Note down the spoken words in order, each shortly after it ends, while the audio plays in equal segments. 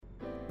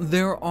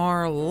There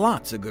are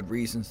lots of good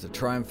reasons to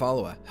try and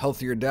follow a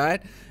healthier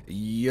diet.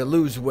 You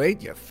lose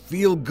weight, you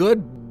feel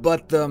good,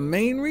 but the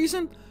main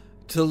reason?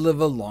 To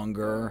live a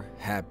longer,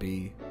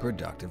 happy,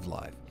 productive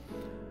life.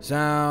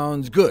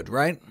 Sounds good,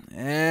 right?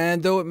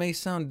 And though it may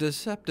sound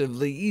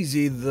deceptively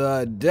easy,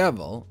 the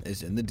devil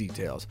is in the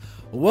details.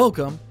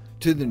 Welcome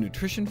to the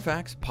Nutrition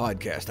Facts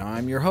Podcast.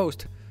 I'm your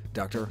host,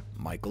 Dr.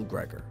 Michael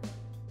Greger.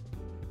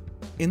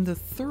 In the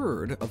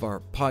third of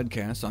our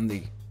podcasts on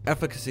the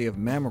efficacy of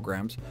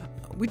mammograms,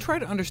 we try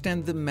to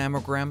understand the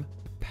mammogram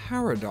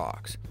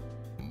paradox.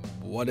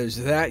 What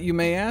is that, you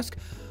may ask?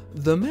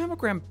 The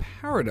mammogram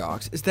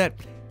paradox is that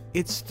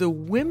it's the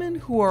women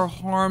who are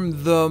harmed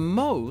the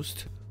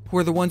most who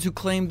are the ones who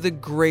claim the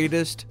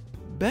greatest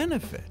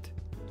benefit.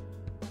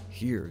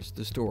 Here's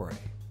the story.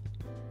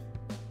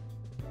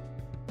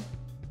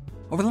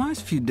 Over the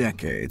last few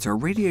decades, our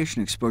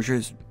radiation exposure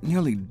has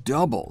nearly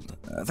doubled,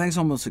 thanks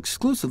almost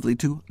exclusively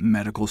to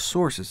medical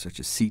sources such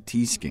as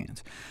CT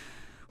scans.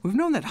 We've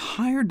known that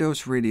higher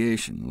dose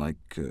radiation, like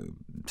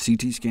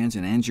CT scans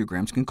and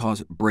angiograms, can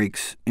cause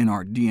breaks in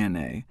our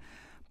DNA,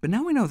 but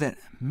now we know that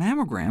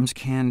mammograms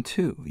can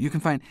too. You can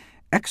find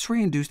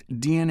X-ray-induced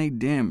DNA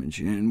damage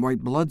in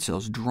white blood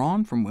cells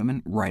drawn from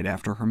women right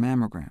after her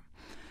mammogram.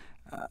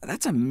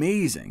 That's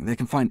amazing. They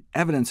can find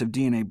evidence of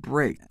DNA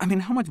break. I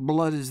mean, how much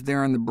blood is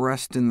there in the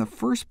breast in the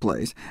first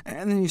place?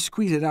 And then you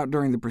squeeze it out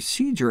during the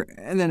procedure,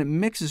 and then it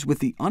mixes with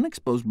the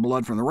unexposed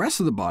blood from the rest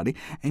of the body,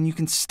 and you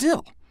can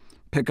still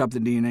pick up the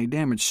DNA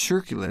damage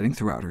circulating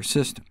throughout her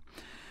system.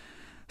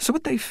 So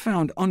what they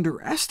found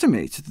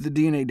underestimates the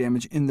DNA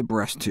damage in the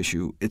breast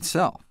tissue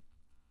itself.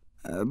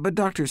 But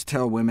doctors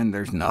tell women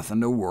there's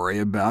nothing to worry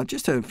about.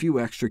 Just a few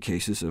extra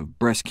cases of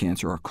breast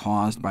cancer are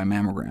caused by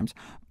mammograms.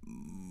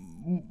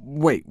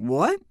 Wait,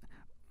 what?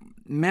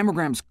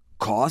 Mammograms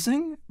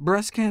causing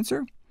breast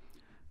cancer?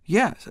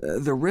 Yes,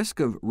 the risk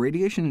of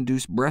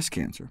radiation-induced breast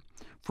cancer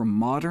from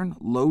modern,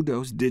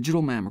 low-dose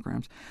digital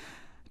mammograms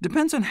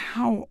depends on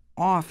how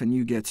often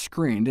you get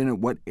screened and at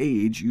what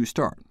age you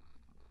start.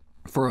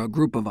 For a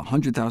group of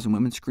 100,000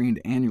 women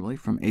screened annually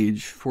from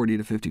age 40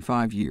 to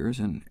 55 years,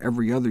 and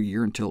every other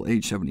year until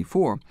age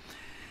 74,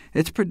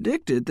 it's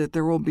predicted that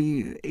there will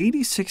be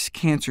 86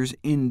 cancers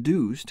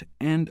induced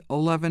and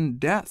 11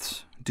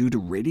 deaths due to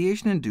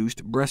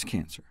radiation-induced breast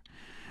cancer,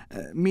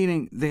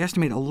 meaning they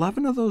estimate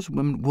 11 of those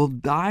women will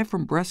die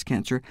from breast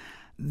cancer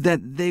that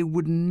they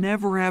would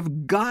never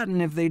have gotten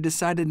if they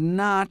decided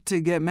not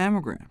to get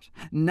mammograms,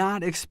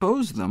 not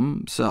expose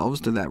themselves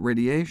to that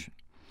radiation.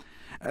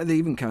 They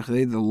even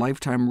calculated the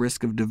lifetime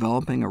risk of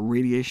developing a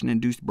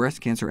radiation-induced breast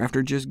cancer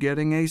after just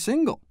getting a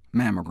single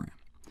mammogram.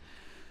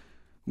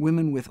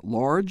 Women with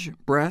large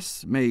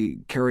breasts may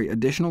carry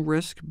additional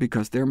risk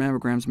because their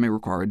mammograms may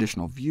require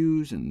additional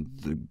views, and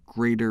the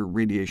greater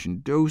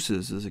radiation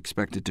doses is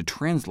expected to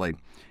translate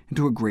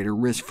into a greater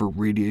risk for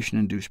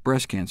radiation-induced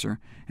breast cancer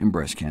and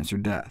breast cancer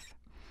death.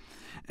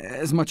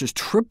 As much as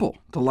triple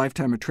the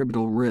lifetime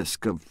attributable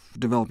risk of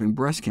developing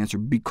breast cancer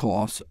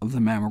because of the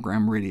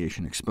mammogram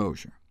radiation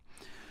exposure.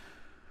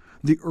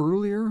 The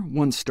earlier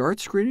one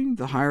starts screening,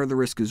 the higher the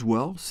risk as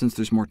well, since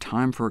there's more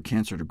time for a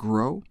cancer to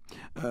grow.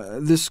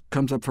 This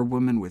comes up for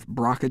women with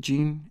BRCA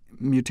gene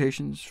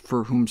mutations,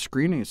 for whom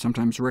screening is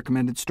sometimes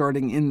recommended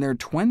starting in their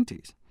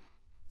 20s.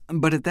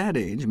 But at that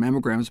age,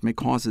 mammograms may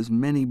cause as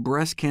many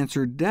breast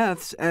cancer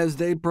deaths as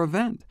they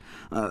prevent.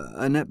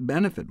 A net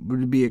benefit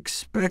would be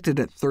expected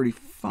at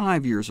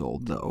 35 years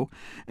old, though,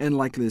 and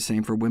likely the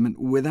same for women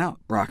without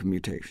BRCA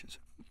mutations.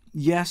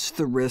 Yes,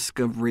 the risk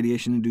of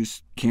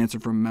radiation-induced cancer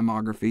from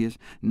mammography is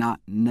not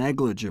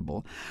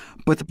negligible,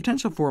 but the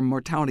potential for a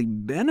mortality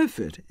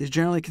benefit is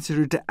generally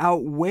considered to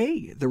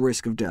outweigh the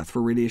risk of death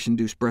for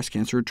radiation-induced breast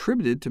cancer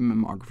attributed to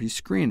mammography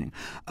screening,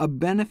 a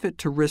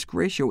benefit-to-risk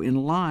ratio in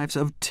lives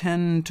of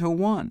 10 to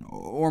 1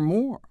 or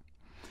more.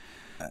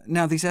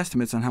 Now, these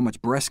estimates on how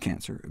much breast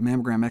cancer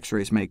mammogram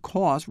X-rays may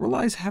cause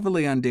relies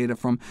heavily on data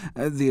from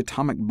the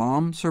atomic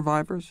bomb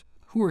survivors,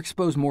 who were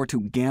exposed more to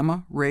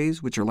gamma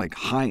rays, which are like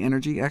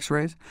high-energy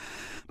X-rays.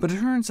 But it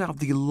turns out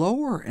the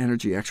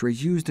lower-energy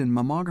X-rays used in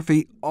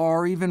mammography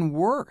are even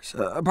worse,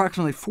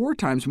 approximately 4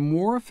 times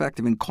more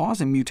effective in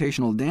causing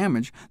mutational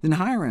damage than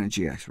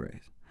higher-energy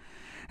X-rays.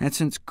 And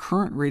since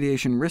current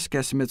radiation risk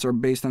estimates are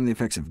based on the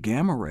effects of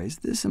gamma rays,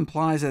 this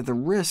implies that the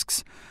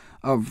risks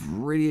of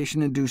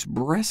radiation-induced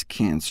breast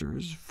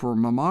cancers for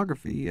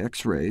mammography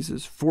X-rays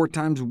is 4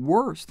 times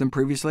worse than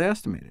previously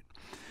estimated.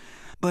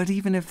 But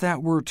even if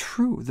that were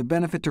true, the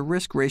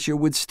benefit-to-risk ratio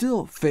would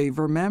still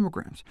favor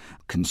mammograms.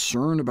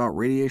 Concern about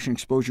radiation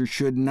exposure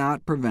should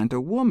not prevent a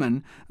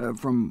woman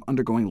from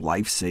undergoing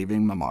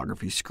life-saving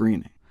mammography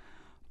screening.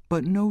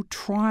 But no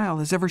trial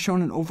has ever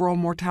shown an overall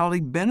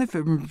mortality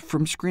benefit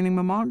from screening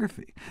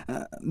mammography.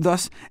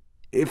 Thus,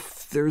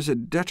 if there's a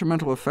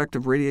detrimental effect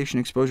of radiation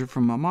exposure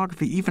from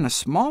mammography, even a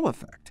small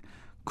effect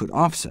could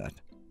offset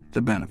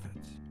the benefits.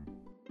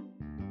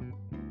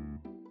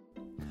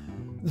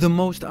 The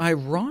most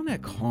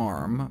ironic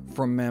harm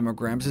from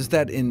mammograms is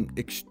that in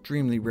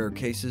extremely rare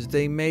cases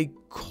they may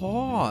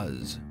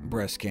cause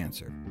breast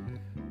cancer.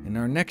 In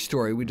our next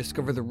story, we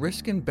discover the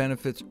risk and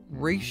benefits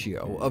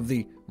ratio of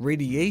the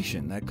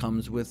radiation that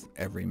comes with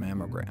every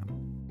mammogram.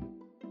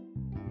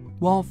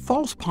 While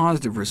false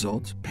positive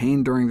results,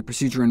 pain during the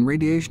procedure, and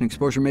radiation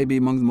exposure may be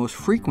among the most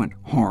frequent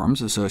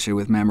harms associated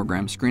with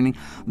mammogram screening,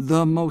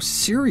 the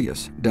most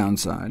serious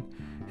downside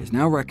is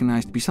now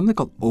recognized to be something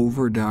called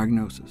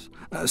overdiagnosis.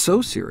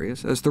 So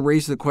serious as to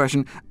raise the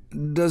question,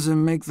 does it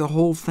make the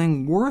whole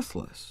thing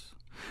worthless?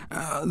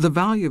 The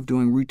value of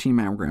doing routine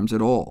mammograms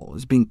at all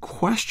is being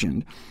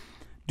questioned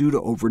due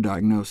to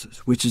overdiagnosis,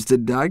 which is the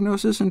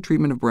diagnosis and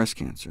treatment of breast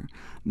cancer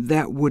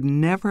that would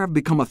never have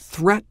become a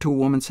threat to a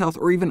woman's health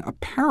or even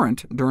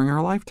apparent during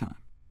her lifetime.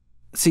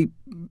 See,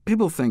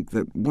 people think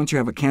that once you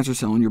have a cancer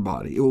cell in your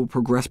body, it will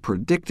progress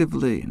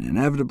predictably and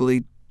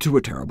inevitably to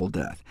a terrible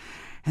death.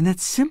 And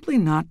that's simply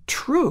not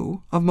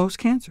true of most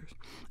cancers.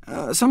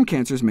 Some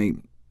cancers may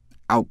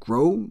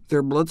outgrow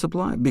their blood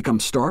supply, become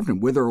starved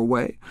and wither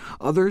away.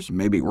 Others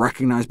may be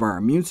recognized by our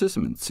immune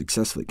system and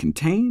successfully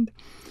contained.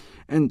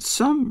 And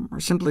some are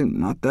simply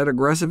not that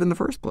aggressive in the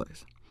first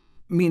place.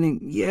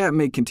 Meaning, yeah, it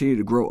may continue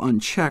to grow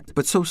unchecked,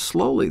 but so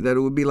slowly that it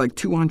would be like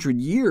 200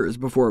 years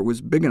before it was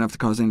big enough to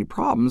cause any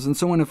problems, and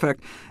so in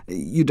effect,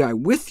 you die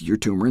with your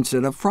tumor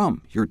instead of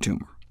from your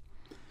tumor.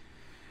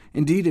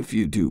 Indeed, if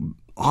you do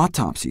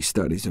autopsy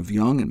studies of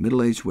young and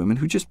middle-aged women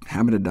who just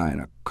happen to die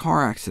in a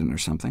car accident or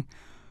something,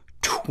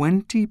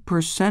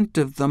 20%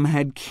 of them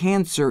had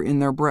cancer in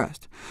their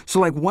breast. So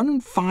like 1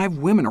 in 5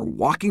 women are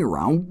walking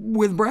around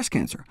with breast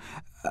cancer.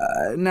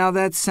 Now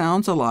that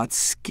sounds a lot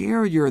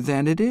scarier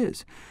than it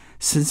is,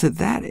 since at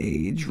that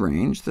age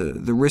range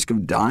the risk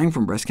of dying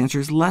from breast cancer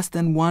is less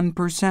than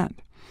 1%.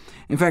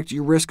 In fact,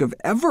 your risk of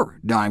ever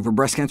dying from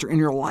breast cancer in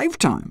your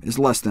lifetime is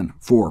less than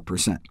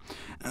 4%,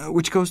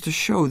 which goes to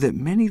show that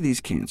many of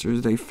these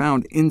cancers they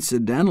found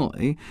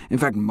incidentally, in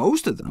fact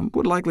most of them,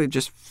 would likely have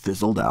just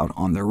fizzled out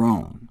on their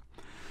own.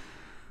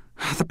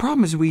 The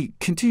problem is we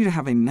continue to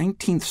have a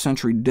 19th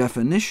century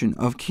definition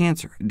of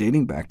cancer,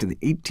 dating back to the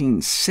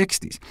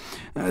 1860s.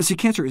 See,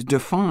 cancer is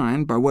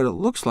defined by what it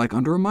looks like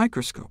under a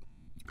microscope,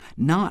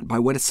 not by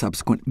what its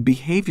subsequent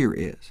behavior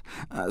is.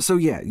 So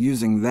yeah,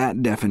 using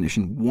that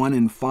definition, 1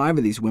 in 5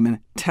 of these women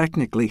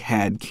technically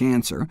had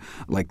cancer,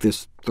 like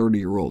this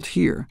 30-year-old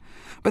here,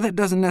 but that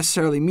doesn't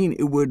necessarily mean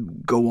it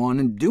would go on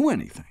and do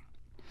anything.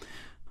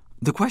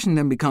 The question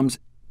then becomes,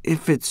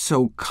 if it's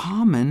so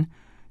common,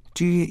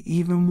 do you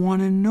even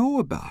want to know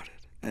about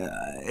it?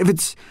 If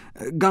it's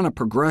going to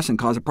progress and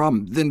cause a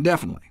problem, then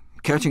definitely.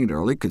 Catching it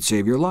early could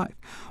save your life.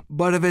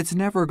 But if it's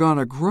never going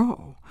to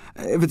grow,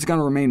 if it's going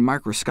to remain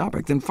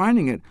microscopic, then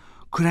finding it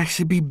could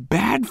actually be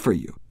bad for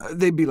you.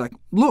 They'd be like,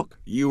 look,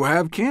 you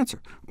have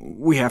cancer.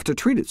 We have to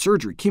treat it,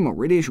 surgery, chemo,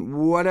 radiation,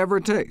 whatever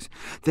it takes.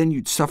 Then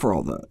you'd suffer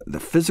all the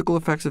physical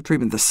effects of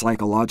treatment, the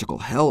psychological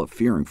hell of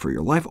fearing for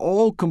your life,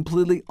 all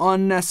completely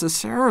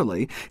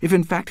unnecessarily, if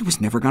in fact it was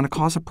never going to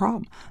cause a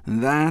problem.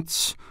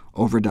 That's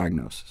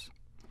overdiagnosis.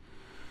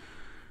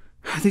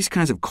 These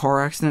kinds of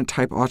car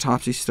accident-type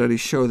autopsy studies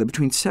show that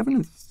between 7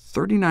 and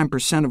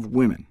 39% of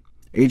women,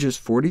 ages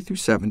 40 through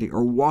 70,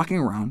 are walking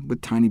around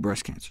with tiny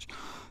breast cancers.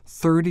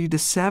 30 to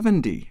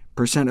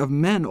 70% of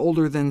men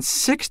older than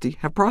 60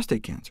 have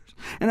prostate cancers,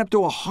 and up to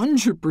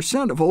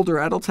 100% of older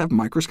adults have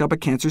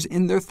microscopic cancers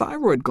in their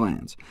thyroid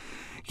glands.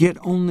 Yet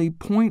only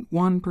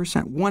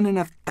 0.1%, 1 in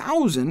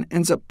 1,000,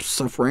 ends up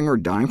suffering or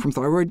dying from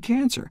thyroid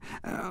cancer.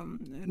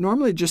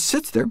 Normally it just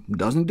sits there,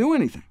 doesn't do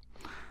anything.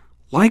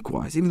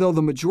 Likewise, even though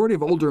the majority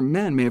of older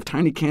men may have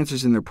tiny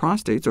cancers in their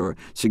prostates or a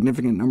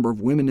significant number of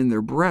women in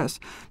their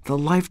breasts, the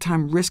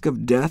lifetime risk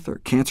of death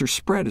or cancer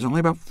spread is only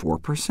about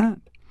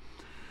 4%.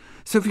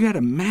 So if you had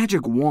a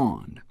magic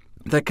wand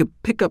that could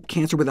pick up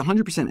cancer with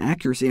 100%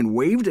 accuracy and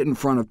waved it in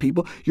front of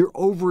people, your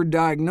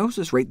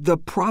overdiagnosis rate, the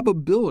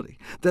probability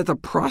that the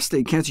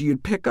prostate cancer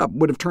you'd pick up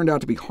would have turned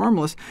out to be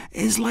harmless,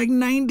 is like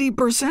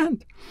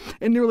 90%.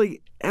 And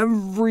nearly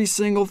every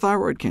single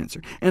thyroid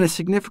cancer, and a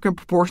significant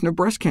proportion of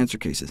breast cancer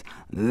cases.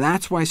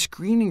 That's why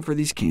screening for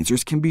these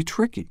cancers can be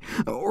tricky,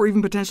 or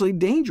even potentially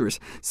dangerous,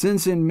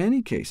 since in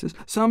many cases,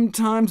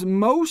 sometimes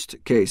most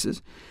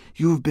cases,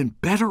 you have been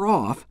better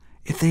off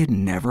if they had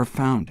never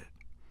found it.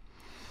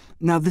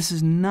 Now, this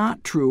is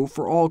not true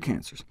for all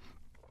cancers.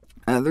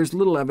 There's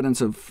little evidence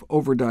of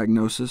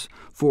overdiagnosis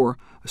for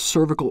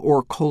cervical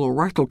or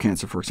colorectal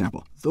cancer, for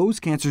example.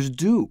 Those cancers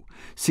do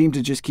seem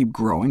to just keep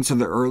growing, so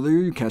the earlier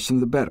you catch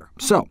them, the better.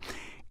 So,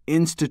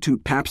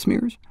 institute pap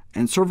smears,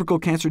 and cervical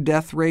cancer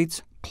death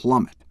rates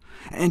plummet.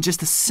 And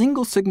just a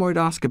single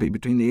sigmoidoscopy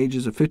between the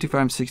ages of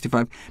 55 and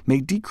 65 may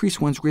decrease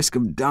one's risk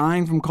of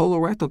dying from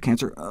colorectal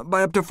cancer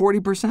by up to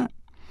 40%.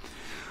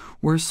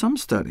 Whereas some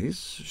studies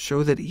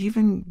show that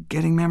even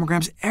getting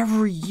mammograms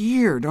every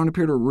year don't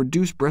appear to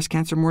reduce breast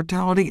cancer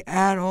mortality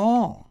at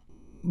all.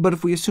 But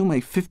if we assume a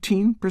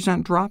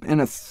 15% drop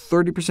and a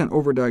 30%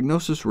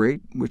 overdiagnosis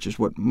rate, which is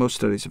what most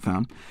studies have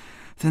found,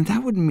 then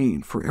that would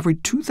mean for every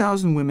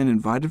 2,000 women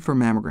invited for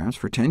mammograms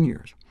for 10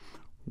 years,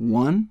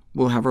 1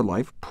 will have her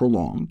life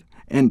prolonged,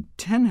 and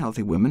 10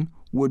 healthy women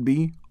would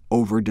be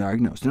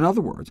overdiagnosed. In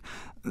other words,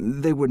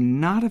 they would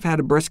not have had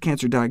a breast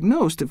cancer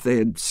diagnosed if they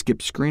had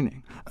skipped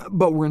screening,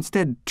 but were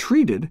instead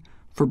treated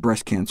for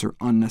breast cancer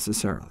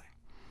unnecessarily.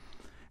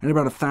 And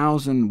about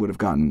 1,000 would have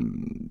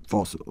gotten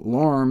false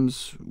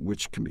alarms,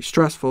 which can be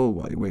stressful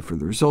while you wait for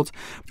the results.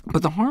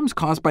 But the harms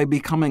caused by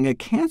becoming a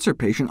cancer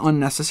patient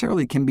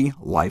unnecessarily can be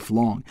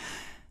lifelong,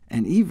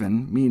 and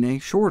even mean a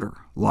shorter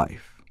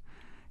life.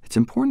 It's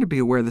important to be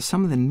aware that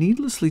some of the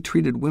needlessly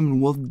treated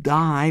women will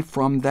die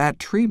from that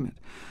treatment.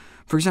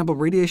 For example,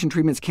 radiation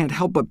treatments can't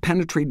help but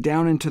penetrate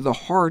down into the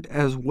heart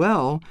as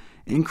well,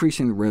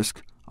 increasing the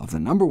risk of the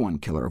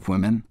 #1 killer of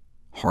women,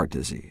 heart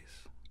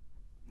disease.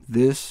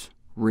 This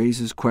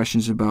raises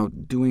questions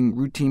about doing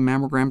routine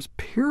mammograms,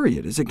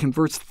 period, as it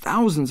converts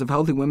thousands of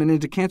healthy women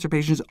into cancer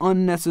patients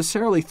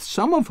unnecessarily,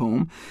 some of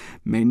whom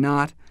may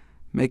not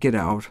make it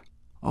out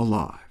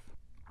alive.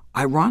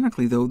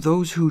 Ironically, though,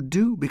 those who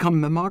do become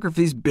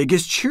mammography's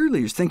biggest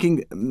cheerleaders,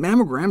 thinking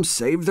mammograms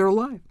saved their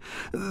life.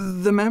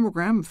 The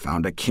mammogram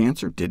found a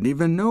cancer didn't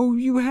even know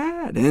you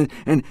had.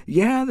 And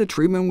yeah, the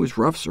treatment was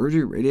rough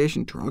surgery,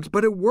 radiation, drugs,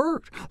 but it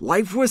worked.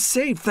 Life was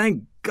saved.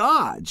 Thank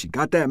God she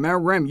got that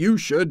mammogram. You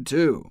should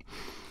too.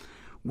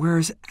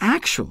 Whereas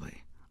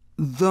actually,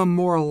 the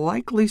more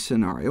likely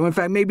scenario, in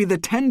fact, maybe the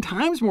 10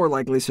 times more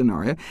likely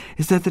scenario,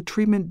 is that the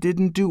treatment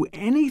didn't do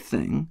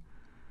anything,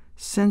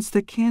 since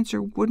the cancer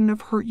wouldn't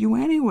have hurt you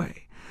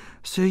anyway.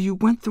 So you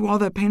went through all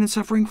that pain and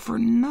suffering for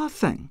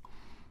nothing.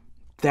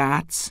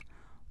 That's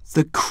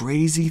the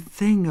crazy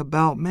thing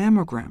about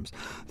mammograms.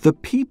 The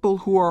people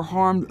who are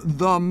harmed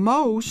the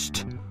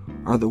most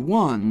are the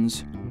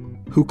ones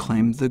who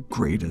claim the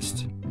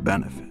greatest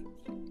benefit.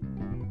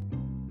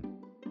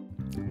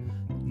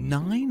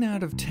 9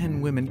 out of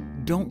 10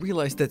 women don't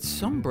realize that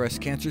some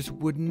breast cancers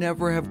would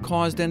never have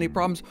caused any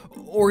problems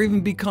or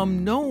even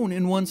become known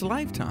in one's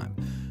lifetime.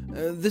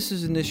 This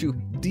is an issue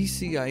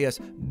DCIS,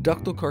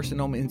 ductal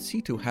carcinoma in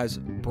situ, has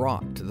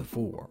brought to the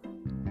fore.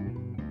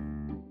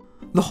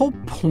 The whole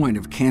point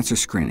of cancer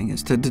screening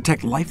is to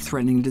detect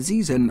life-threatening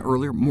disease at an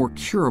earlier, more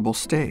curable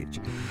stage.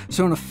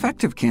 So an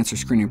effective cancer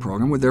screening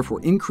program would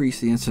therefore increase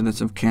the incidence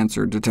of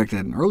cancer detected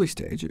at an early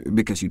stage,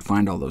 because you'd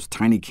find all those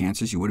tiny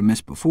cancers you would have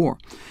missed before,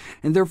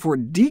 and therefore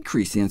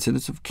decrease the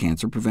incidence of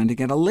cancer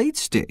preventing at a late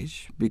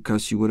stage,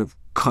 because you would have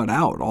cut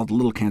out all the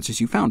little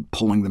cancers you found,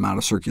 pulling them out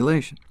of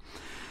circulation.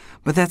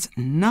 But that's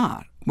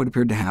not what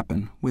appeared to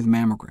happen with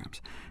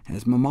mammograms.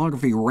 As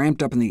mammography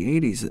ramped up in the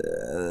 80s,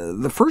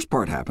 the first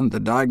part happened. The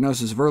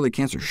diagnosis of early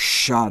cancer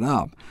shot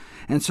up.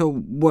 And so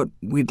what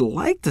we'd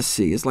like to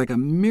see is like a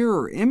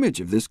mirror image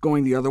of this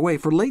going the other way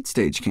for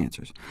late-stage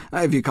cancers.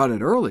 If you caught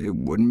it early, it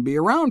wouldn't be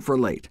around for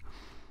late.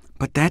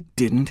 But that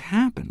didn't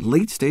happen.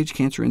 Late-stage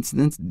cancer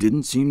incidence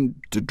didn't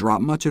seem to drop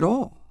much at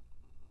all.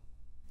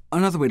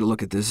 Another way to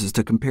look at this is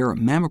to compare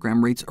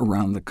mammogram rates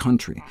around the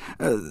country.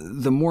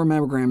 The more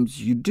mammograms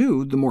you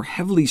do, the more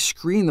heavily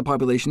screened the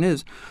population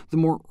is, the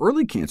more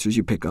early cancers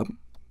you pick up.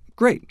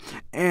 Great.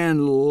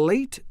 And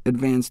late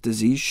advanced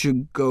disease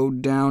should go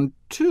down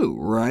too,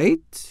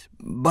 right?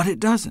 But it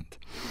doesn't.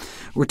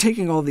 We're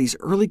taking all these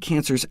early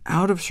cancers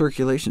out of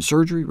circulation,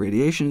 surgery,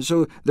 radiation,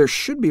 so there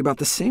should be about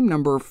the same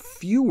number of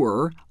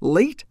fewer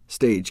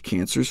late-stage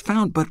cancers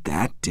found, but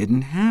that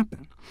didn't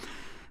happen.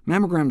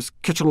 Mammograms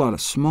catch a lot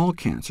of small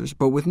cancers,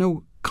 but with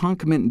no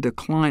concomitant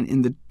decline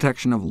in the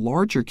detection of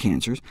larger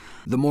cancers.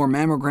 The more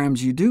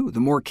mammograms you do, the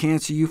more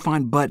cancer you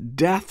find, but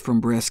death from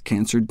breast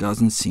cancer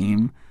doesn't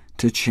seem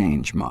to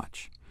change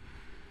much.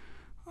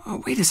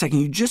 Oh, wait a second,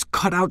 you just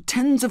cut out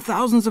tens of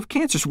thousands of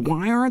cancers.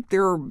 Why aren't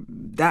there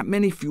that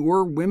many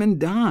fewer women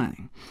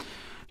dying?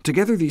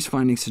 Together, these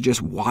findings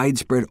suggest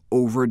widespread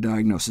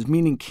overdiagnosis,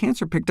 meaning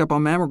cancer picked up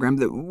on mammogram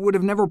that would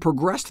have never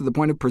progressed to the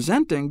point of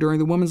presenting during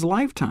the woman's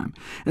lifetime,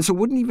 and so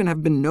wouldn't even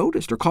have been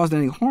noticed or caused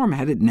any harm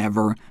had it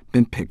never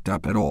been picked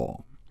up at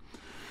all.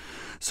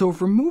 So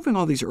if removing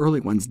all these early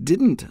ones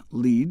didn't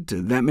lead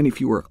to that many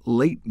fewer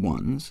late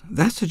ones,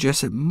 that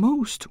suggests that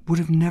most would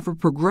have never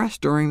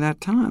progressed during that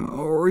time,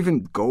 or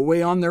even go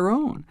away on their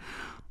own.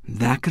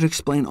 That could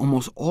explain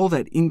almost all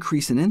that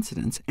increase in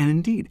incidence, and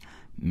indeed,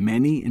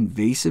 many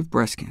invasive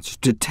breast cancers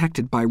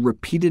detected by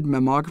repeated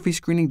mammography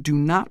screening do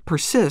not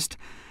persist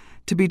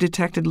to be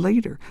detected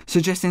later,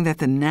 suggesting that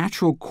the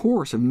natural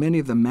course of many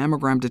of the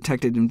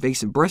mammogram-detected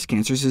invasive breast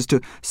cancers is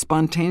to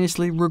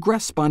spontaneously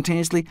regress,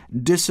 spontaneously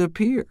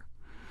disappear.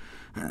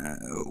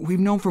 We've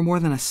known for more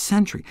than a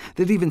century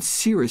that even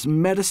serous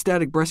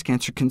metastatic breast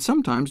cancer can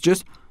sometimes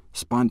just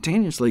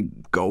spontaneously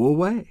go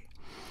away.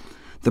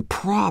 The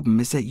problem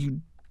is that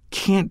you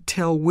can't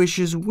tell which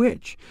is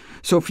which.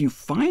 So if you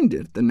find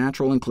it, the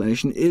natural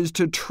inclination is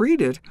to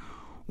treat it,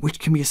 which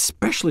can be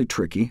especially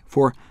tricky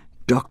for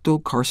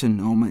ductal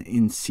carcinoma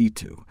in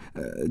situ,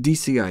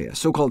 DCIS,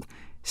 so-called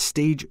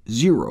stage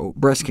 0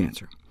 breast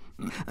cancer.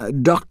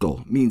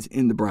 Ductal means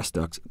in the breast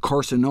ducts,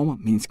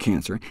 carcinoma means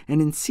cancer, and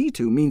in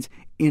situ means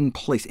in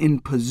place, in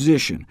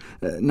position,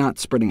 not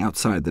spreading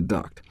outside the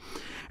duct.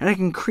 And it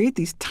can create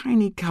these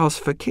tiny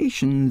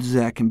calcifications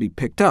that can be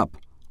picked up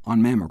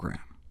on mammogram.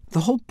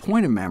 The whole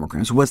point of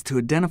mammograms was to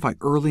identify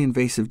early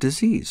invasive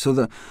disease, so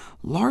the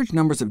large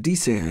numbers of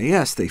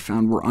DCIS they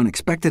found were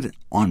unexpected and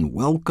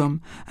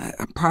unwelcome.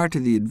 Prior to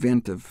the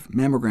advent of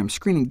mammogram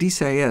screening,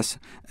 DCIS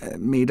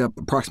made up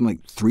approximately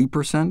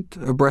 3%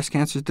 of breast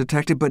cancers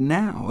detected, but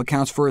now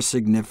accounts for a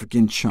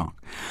significant chunk.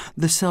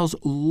 The cells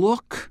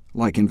look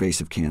like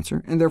invasive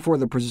cancer, and therefore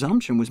the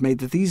presumption was made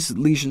that these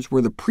lesions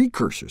were the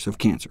precursors of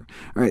cancer,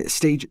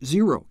 stage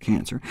 0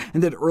 cancer,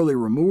 and that early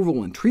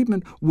removal and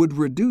treatment would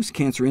reduce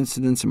cancer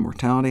incidence and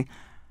mortality.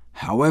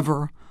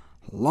 However,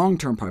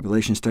 long-term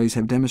population studies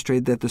have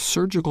demonstrated that the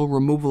surgical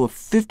removal of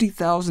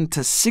 50,000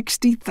 to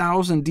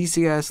 60,000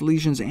 DCIS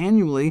lesions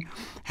annually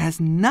has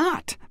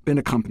not been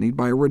accompanied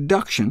by a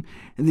reduction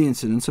in the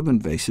incidence of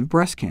invasive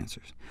breast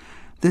cancers.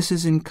 This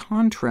is in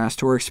contrast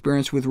to our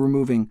experience with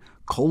removing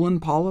colon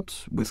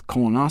polyps with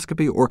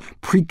colonoscopy, or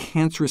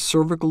precancerous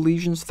cervical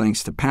lesions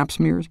thanks to pap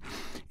smears,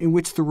 in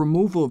which the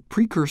removal of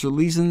precursor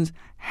lesions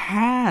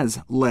has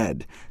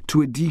led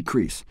to a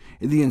decrease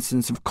in the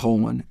incidence of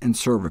colon and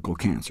cervical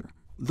cancer.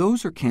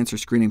 Those are cancer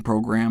screening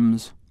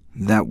programs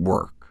that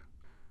work.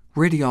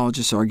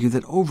 Radiologists argue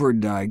that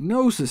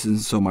overdiagnosis isn't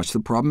so much the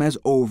problem as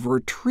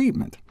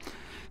overtreatment.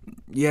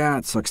 Yeah,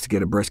 it sucks to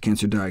get a breast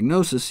cancer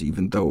diagnosis,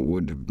 even though it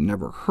would have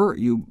never hurt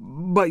you,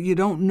 but you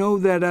don't know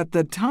that at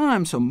the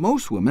time, so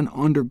most women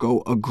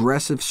undergo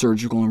aggressive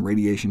surgical and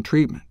radiation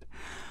treatment.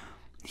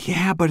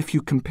 Yeah, but if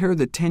you compare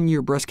the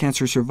 10-year breast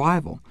cancer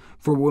survival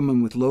for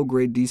women with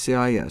low-grade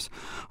DCIS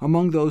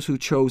among those who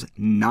chose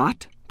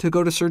not to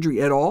go to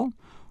surgery at all,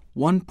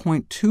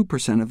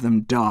 1.2% of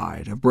them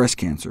died of breast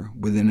cancer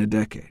within a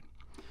decade.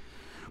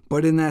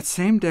 But in that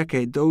same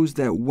decade, those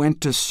that went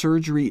to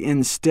surgery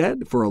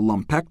instead for a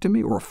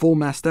lumpectomy or a full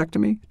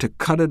mastectomy to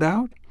cut it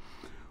out,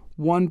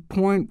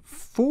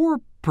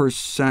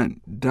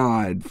 1.4%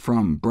 died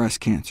from breast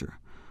cancer.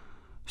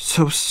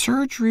 So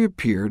surgery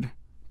appeared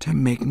to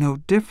make no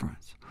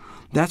difference.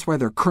 That's why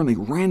there are currently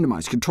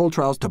randomized controlled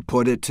trials to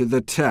put it to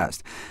the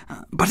test.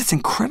 But it's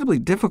incredibly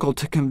difficult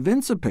to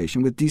convince a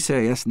patient with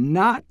DCIS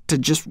not to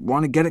just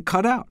want to get it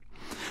cut out.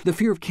 The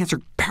fear of cancer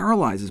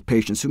paralyzes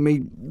patients who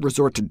may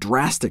resort to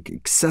drastic,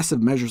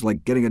 excessive measures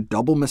like getting a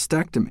double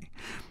mastectomy.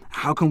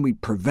 How can we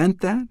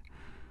prevent that?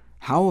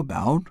 How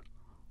about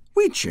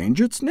we change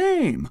its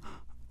name?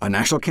 A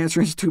National Cancer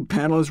Institute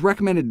panel has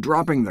recommended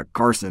dropping the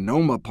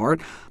carcinoma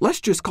part. Let's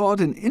just call it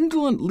an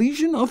indolent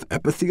lesion of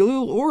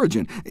epithelial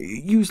origin.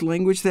 Use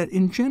language that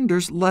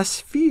engenders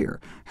less fear.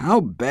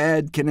 How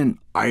bad can an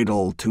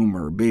idle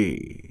tumor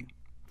be?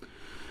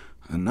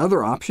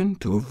 Another option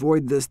to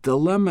avoid this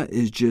dilemma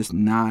is just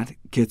not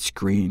get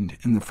screened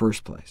in the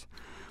first place.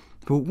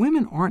 But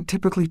women aren't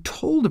typically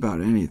told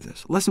about any of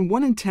this. Less than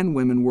 1 in 10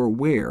 women were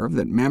aware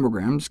that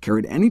mammograms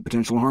carried any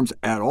potential harms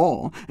at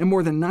all, and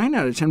more than 9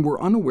 out of 10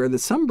 were unaware that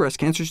some breast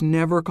cancers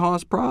never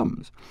cause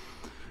problems.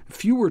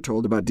 Few were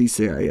told about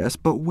DCIS,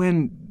 but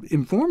when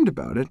informed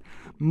about it,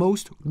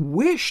 most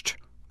wished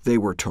they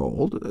were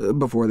told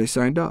before they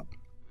signed up.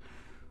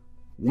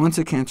 Once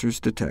a cancer is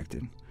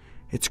detected,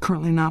 it's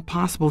currently not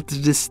possible to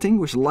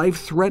distinguish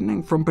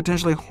life-threatening from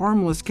potentially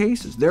harmless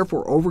cases.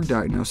 Therefore,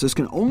 overdiagnosis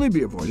can only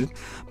be avoided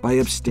by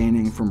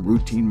abstaining from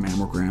routine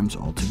mammograms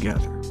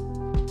altogether.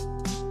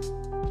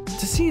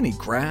 To see any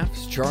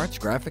graphs, charts,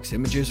 graphics,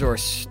 images, or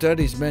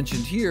studies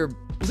mentioned here,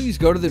 please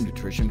go to the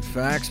Nutrition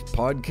Facts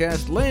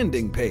podcast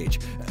landing page.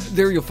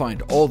 There you'll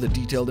find all the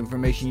detailed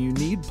information you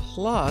need,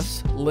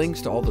 plus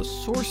links to all the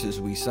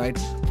sources we cite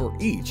for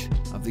each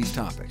of these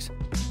topics.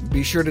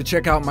 Be sure to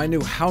check out my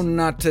new How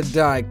Not to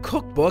Die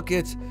cookbook.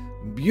 It's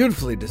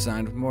beautifully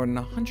designed with more than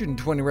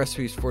 120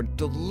 recipes for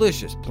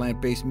delicious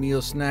plant-based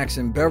meals, snacks,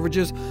 and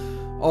beverages.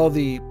 All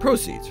the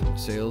proceeds from the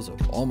sales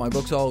of all my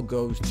books all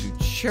goes to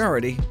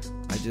charity.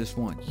 I just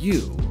want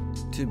you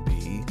to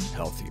be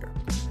healthier.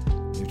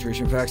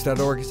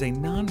 NutritionFacts.org is a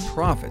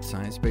non-profit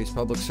science-based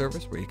public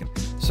service where you can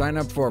sign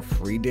up for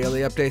free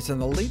daily updates on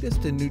the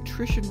latest in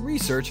nutrition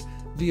research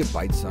via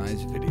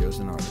bite-sized videos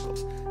and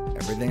articles.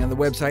 Everything on the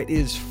website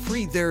is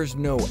free. There's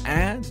no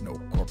ads, no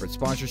corporate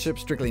sponsorship,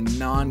 strictly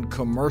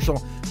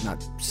non-commercial,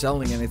 not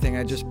selling anything.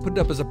 I just put it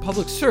up as a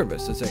public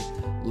service, as a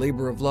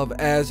labor of love,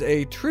 as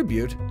a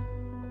tribute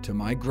to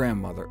my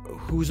grandmother,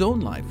 whose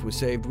own life was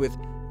saved with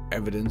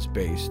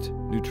evidence-based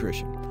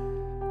nutrition.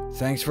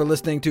 Thanks for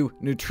listening to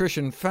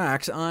Nutrition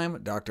Facts.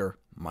 I'm Dr.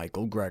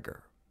 Michael Greger.